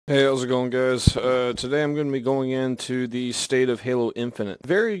Hey, how's it going, guys? Today I'm going to be going into the state of Halo Infinite.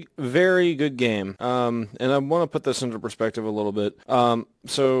 Very, very good game. And I want to put this into perspective a little bit.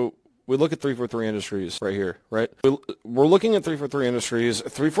 So we look at 343 Industries right here, right? We're looking at 343 Industries.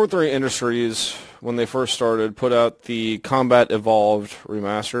 343 Industries, when they first started, put out the Combat Evolved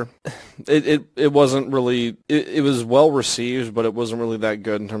remaster. It wasn't really, it was well received, but it wasn't really that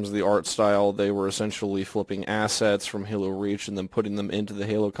good in terms of the art style. They were essentially flipping assets from Halo Reach and then putting them into the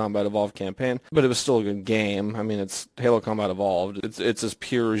Halo Combat Evolved campaign, but it was still a good game. I mean, it's Halo Combat Evolved. It's as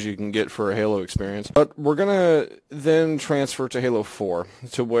pure as you can get for a Halo experience. But we're gonna then transfer to Halo 4,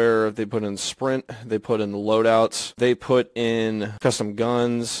 to where they put in sprint, they put in the loadouts, they put in custom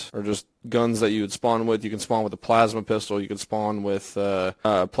guns, or just guns that you would spawn with. You can spawn with a plasma pistol, you can spawn with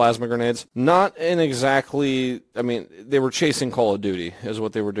plasma grenades. Not in exactly, I mean, they were chasing Call of Duty is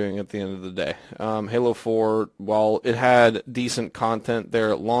what they were doing at the end of the day. Halo 4, while it had decent content there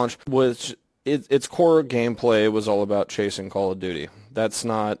at launch, which its core gameplay was all about chasing Call of Duty. That's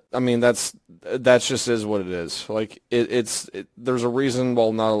not, I mean, that's just is what it is. Like, there's a reason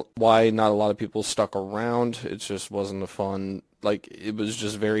why not a lot of people stuck around. It just wasn't a fun, like, it was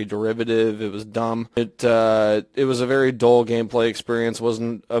just very derivative. It was dumb. It was a very dull gameplay experience.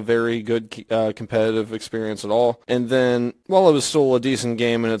 Wasn't a very good competitive experience at all. And then, while it was still a decent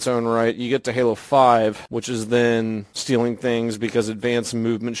game in its own right, you get to Halo 5, which is then stealing things because advanced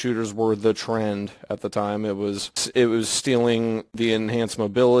movement shooters were the trend at the time. It was stealing the enhanced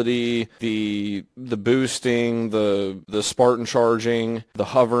mobility, the boosting, the Spartan charging, the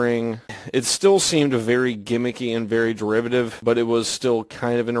hovering. It still seemed very gimmicky and very derivative, but it was still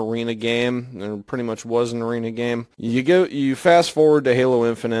kind of an arena game. It pretty much was an arena game. You fast forward to Halo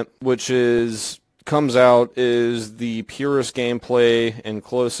Infinite, which comes out is the purest gameplay and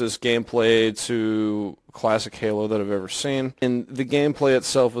closest gameplay to classic Halo that I've ever seen. And the gameplay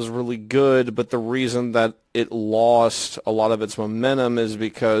itself was really good, but the reason that it lost a lot of its momentum is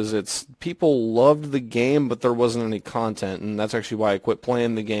because people loved the game, but there wasn't any content, and that's actually why I quit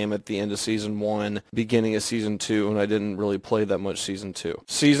playing the game at the end of Season 1, beginning of Season 2, and I didn't really play that much Season 2.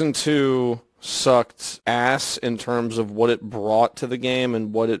 Season 2 sucked ass in terms of what it brought to the game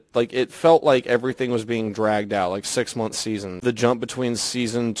and it felt like everything was being dragged out, like 6-month season. The jump between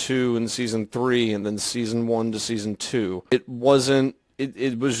Season 2 and Season 3 and then Season 1 to Season 2. It was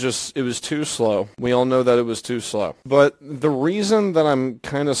too slow. We all know that it was too slow. But the reason that I'm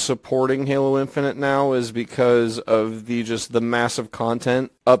kind of supporting Halo Infinite now is because of the massive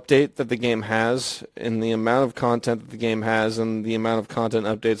content update that the game has, and the amount of content that the game has, and the amount of content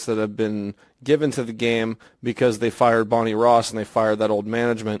updates that have been given to the game because they fired Bonnie Ross and they fired that old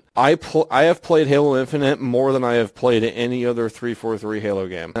management. I have played Halo Infinite more than I have played any other 343 Halo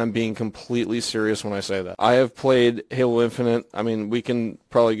game. I'm being completely serious when I say that. I have played Halo Infinite. I mean, we can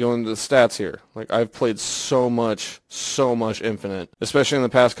probably go into the stats here. Like, I've played so much Infinite, especially in the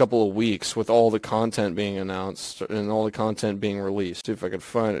past couple of weeks with all the content being announced and all the content being released. See if I could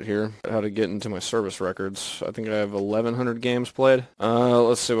find it here. How to get into my service records. I think I have 1,100 games played.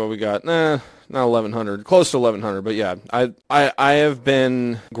 Let's see what we got. Not 1,100, close to 1,100, but yeah, I have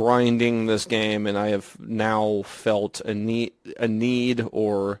been grinding this game, and I have now felt a need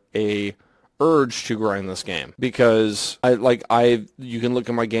or a urge to grind this game because you can look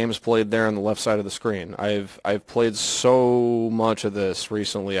at my games played there on the left side of the screen. I've played so much of this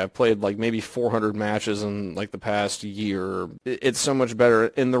recently. I've played like maybe 400 matches in like the past year. It's so much better,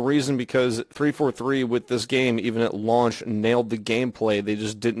 and the reason because 343 with this game, even at launch, nailed the gameplay. They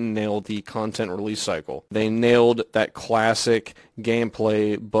just didn't nail the content release cycle. They nailed that classic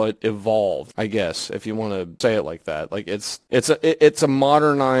gameplay, but evolved, I guess, if you want to say it like that. Like, it's a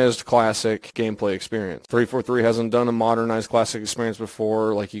modernized classic gameplay experience. 343 hasn't done a modernized classic experience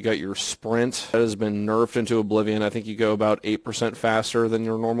before. Like, you got your sprint that has been nerfed into oblivion. I think you go about 8% faster than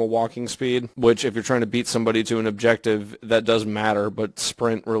your normal walking speed, which if you're trying to beat somebody to an objective, that does matter, but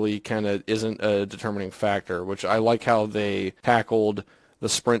sprint really kind of isn't a determining factor, which I like how they tackled the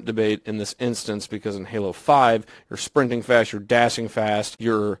sprint debate in this instance, because in Halo 5, you're sprinting fast, you're dashing fast,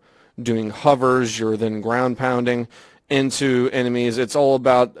 you're doing hovers, you're then ground pounding into enemies. It's all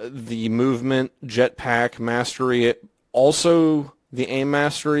about the movement, jetpack mastery, also the aim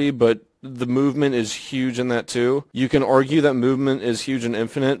mastery, but the movement is huge in that too. You can argue that movement is huge in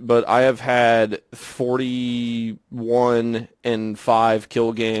Infinite, but I have had 41 and 5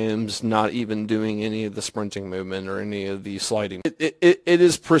 kill games not even doing any of the sprinting movement or any of the sliding. It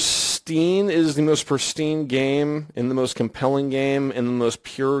is pristine. It is the most pristine game and the most compelling game and the most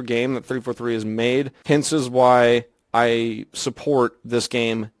pure game that 343 has made. Hence is why I support this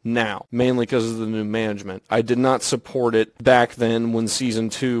game now, mainly because of the new management. I did not support it back then when Season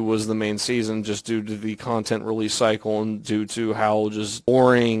 2 was the main season, just due to the content release cycle and due to how just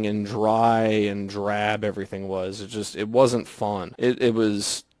boring and dry and drab everything was. It wasn't fun.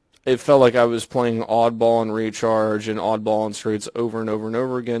 It felt like I was playing Oddball and Recharge and Oddball and Streets over and over and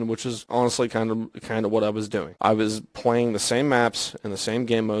over again, which is honestly kind of what I was doing. I was playing the same maps and the same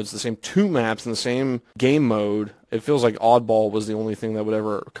game modes, the same 2 maps and the same game mode. It feels like Oddball was the only thing that would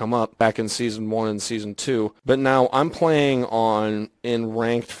ever come up back in Season 1 and Season 2. But now I'm playing in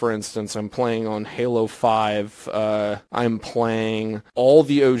Ranked, for instance, I'm playing on Halo 5. I'm playing all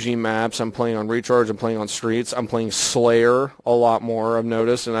the OG maps. I'm playing on Recharge. I'm playing on Streets. I'm playing Slayer a lot more, I've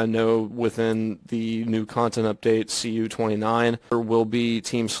noticed. And I know within the new content update, CU29, there will be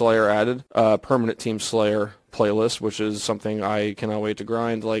Team Slayer added, permanent Team Slayer playlist, which is something I cannot wait to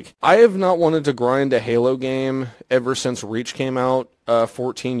grind. Like, I have not wanted to grind a Halo game ever since Reach came out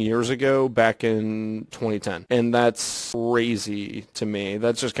 14 years ago, back in 2010. And that's crazy to me.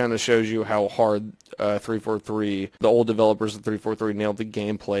 That just kind of shows you how hard 343, the old developers of 343, nailed the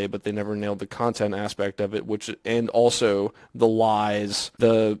gameplay, but they never nailed the content aspect of it, and also the lies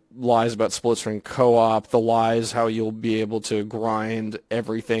about split screen co-op, the lies how you'll be able to grind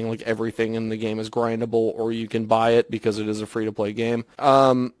everything, like everything in the game is grindable, or you can buy it because it is a free-to-play game.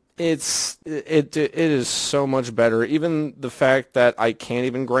 It is so much better. Even the fact that I can't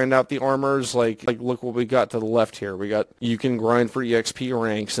even grind out the armors, like look what we got to the left here. You can grind for EXP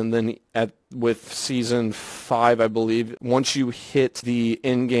ranks, and then with Season 5, I believe, once you hit the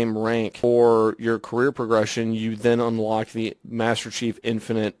in-game rank for your career progression, you then unlock the Master Chief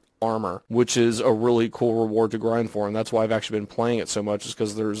Infinite armor, which is a really cool reward to grind for, and that's why I've actually been playing it so much, is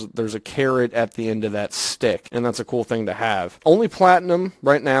because there's a carrot at the end of that stick, and that's a cool thing to have. Only Platinum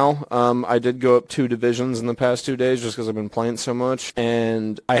right now. I did go up 2 divisions in the past 2 days just because I've been playing so much,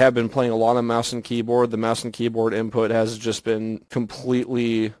 and I have been playing a lot on mouse and keyboard. The mouse and keyboard input has just been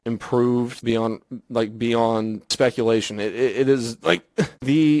completely improved beyond speculation. It is like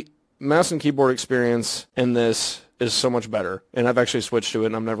the mouse and keyboard experience in this is so much better, and I've actually switched to it,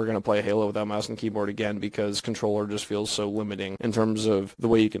 and I'm never going to play Halo without mouse and keyboard again, because controller just feels so limiting in terms of the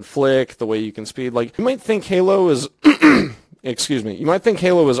way you can flick, the way you can speed. Like, you might think Halo is excuse me, you might think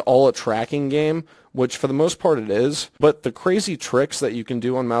Halo is all a tracking game, which for the most part it is, but the crazy tricks that you can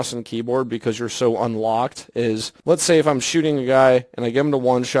do on mouse and keyboard because you're so unlocked is, let's say if I'm shooting a guy and I get him to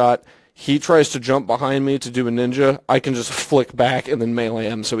one shot, he tries to jump behind me to do a ninja, I can just flick back and then melee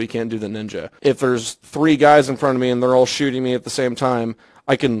him so he can't do the ninja. If there's 3 guys in front of me and they're all shooting me at the same time,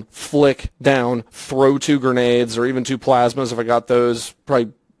 I can flick down, throw 2 grenades or even 2 plasmas if I got those,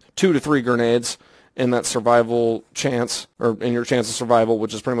 probably 2 to 3 grenades in that survival chance, or in your chance of survival,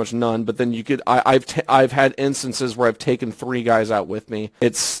 which is pretty much none. But then you could, I've had instances where I've taken 3 guys out with me.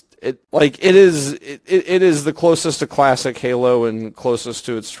 It is the closest to classic Halo and closest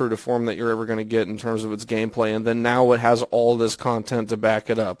to its true to form that you're ever going to get in terms of its gameplay, and then now it has all this content to back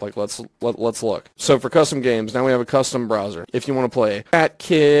it up. Like, let's look. So for custom games, now we have a custom browser. If you want to play Cat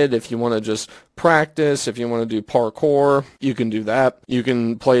Kid, if you want to just practice, if you want to do parkour, you can do that. You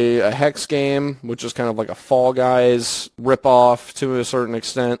can play a Hex game, which is kind of like a Fall Guys ripoff to a certain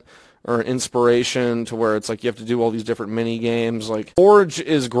extent, or inspiration, to where it's like you have to do all these different mini games. Like, Forge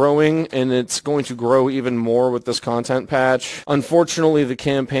is growing, and it's going to grow even more with this content patch. Unfortunately, the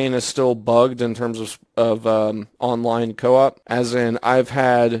campaign is still bugged in terms of online co-op, as in I've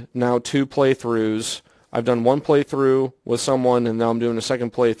had now 2 playthroughs. I've done 1 playthrough with someone, and now I'm doing a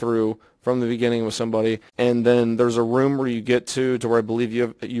second playthrough from the beginning with somebody, and then there's a room where you get to where I believe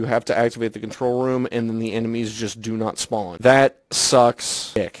you have to activate the control room, and then the enemies just do not spawn. That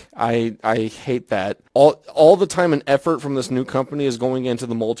sucks dick. I hate that. All the time and effort from this new company is going into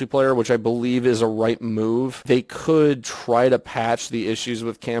the multiplayer, which I believe is a right move. They could try to patch the issues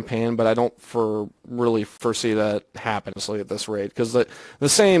with campaign, but I don't really foresee that happening at this rate, because the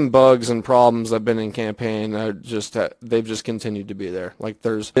same bugs and problems that have been in campaign are they've just continued to be there. Like,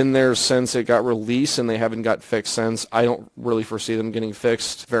 there's been there since it got released, and they haven't got fixed since. I don't really foresee them getting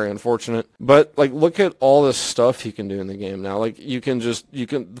fixed. Very unfortunate. But like, look at all this stuff you can do in the game now. Like, you can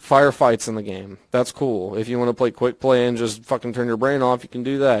firefights in the game. That's cool. If you want to play quick play and just fucking turn your brain off, you can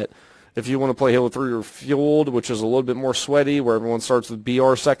do that. If you want to play Halo 3 or Fueled, which is a little bit more sweaty, where everyone starts with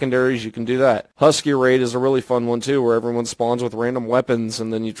BR secondaries, you can do that. Husky Raid is a really fun one too, where everyone spawns with random weapons,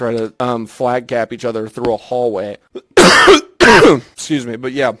 and then you try to flag cap each other through a hallway. Excuse me,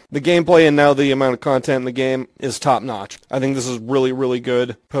 but yeah, the gameplay and now the amount of content in the game is top notch. I think this is really, really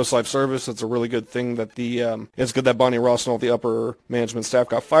good post-life service. It's a really good thing that it's good that Bonnie Ross and all the upper management staff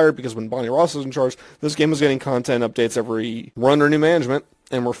got fired, because when Bonnie Ross was in charge, this game was getting content updates we're under new management,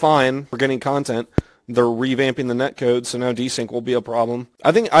 and we're fine. We're getting content. They're revamping the netcode, so now desync will be a problem.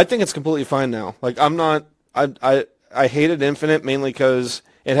 I think it's completely fine now. Like, I hated Infinite mainly because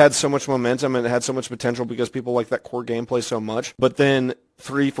it had so much momentum and it had so much potential because people like that core gameplay so much. But then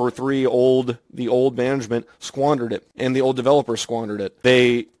 343, the old management squandered it, and the old developers squandered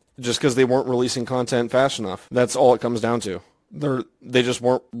it. Just because they weren't releasing content fast enough. That's all it comes down to. They just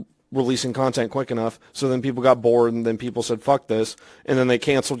weren't releasing content quick enough, so then people got bored, and then people said fuck this, and then they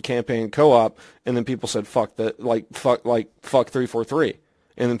canceled campaign co-op, and then people said fuck 343.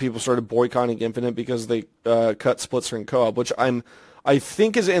 And then people started boycotting Infinite because they cut split screen co-op, which I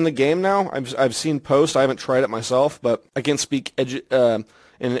think is in the game now. I've seen posts. I haven't tried it myself, but I can't speak in an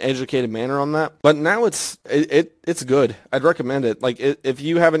educated manner on that. But now it's good. I'd recommend it. Like, if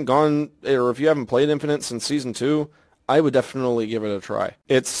you haven't gone, or if you haven't played Infinite since Season 2, I would definitely give it a try.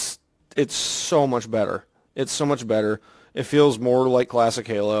 It's so much better. It's so much better. It feels more like classic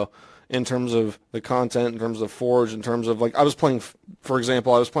Halo in terms of the content, in terms of Forge, in terms of, like, for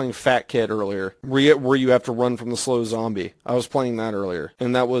example, I was playing Fat Kid earlier, where you have to run from the slow zombie. I was playing that earlier,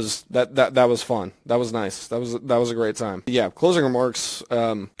 and that was fun. That was nice. That was a great time. Yeah, closing remarks.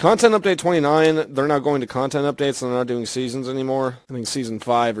 Content update 29, they're not going to content updates, they're not doing seasons anymore. I think Season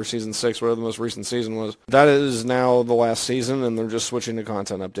 5 or Season 6, whatever the most recent season was. That is now the last season, and they're just switching to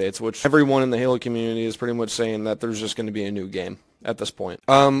content updates, which everyone in the Halo community is pretty much saying that there's just going to be a new game at this point,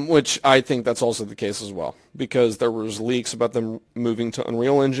 which I think that's also the case as well, because there was leaks about them moving to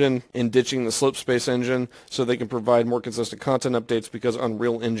Unreal Engine and ditching the Slipspace engine so they can provide more consistent content updates, because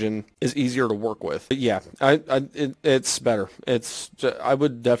Unreal Engine is easier to work with. But yeah, it's better. I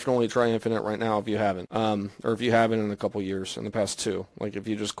would definitely try Infinite right now if you haven't, or if you haven't in a couple years, in the past 2. Like, if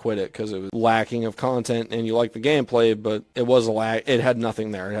you just quit it because it was lacking of content and you like the gameplay, but it had nothing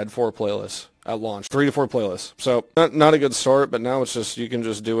there. It had 4 playlists at launch, 3 to 4 playlists. So not a good start, but now it's just, you can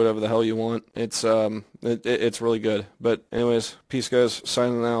just do whatever the hell you want. It's really good. But anyways, peace guys,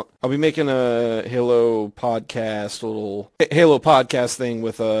 signing out. I'll be making a Halo podcast thing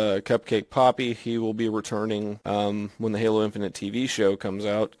with Cupcake Poppy. He will be returning when the Halo Infinite TV show comes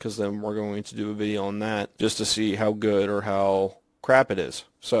out, because then we're going to do a video on that just to see how good or how crap it is.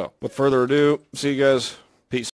 So with further ado, see you guys. Peace.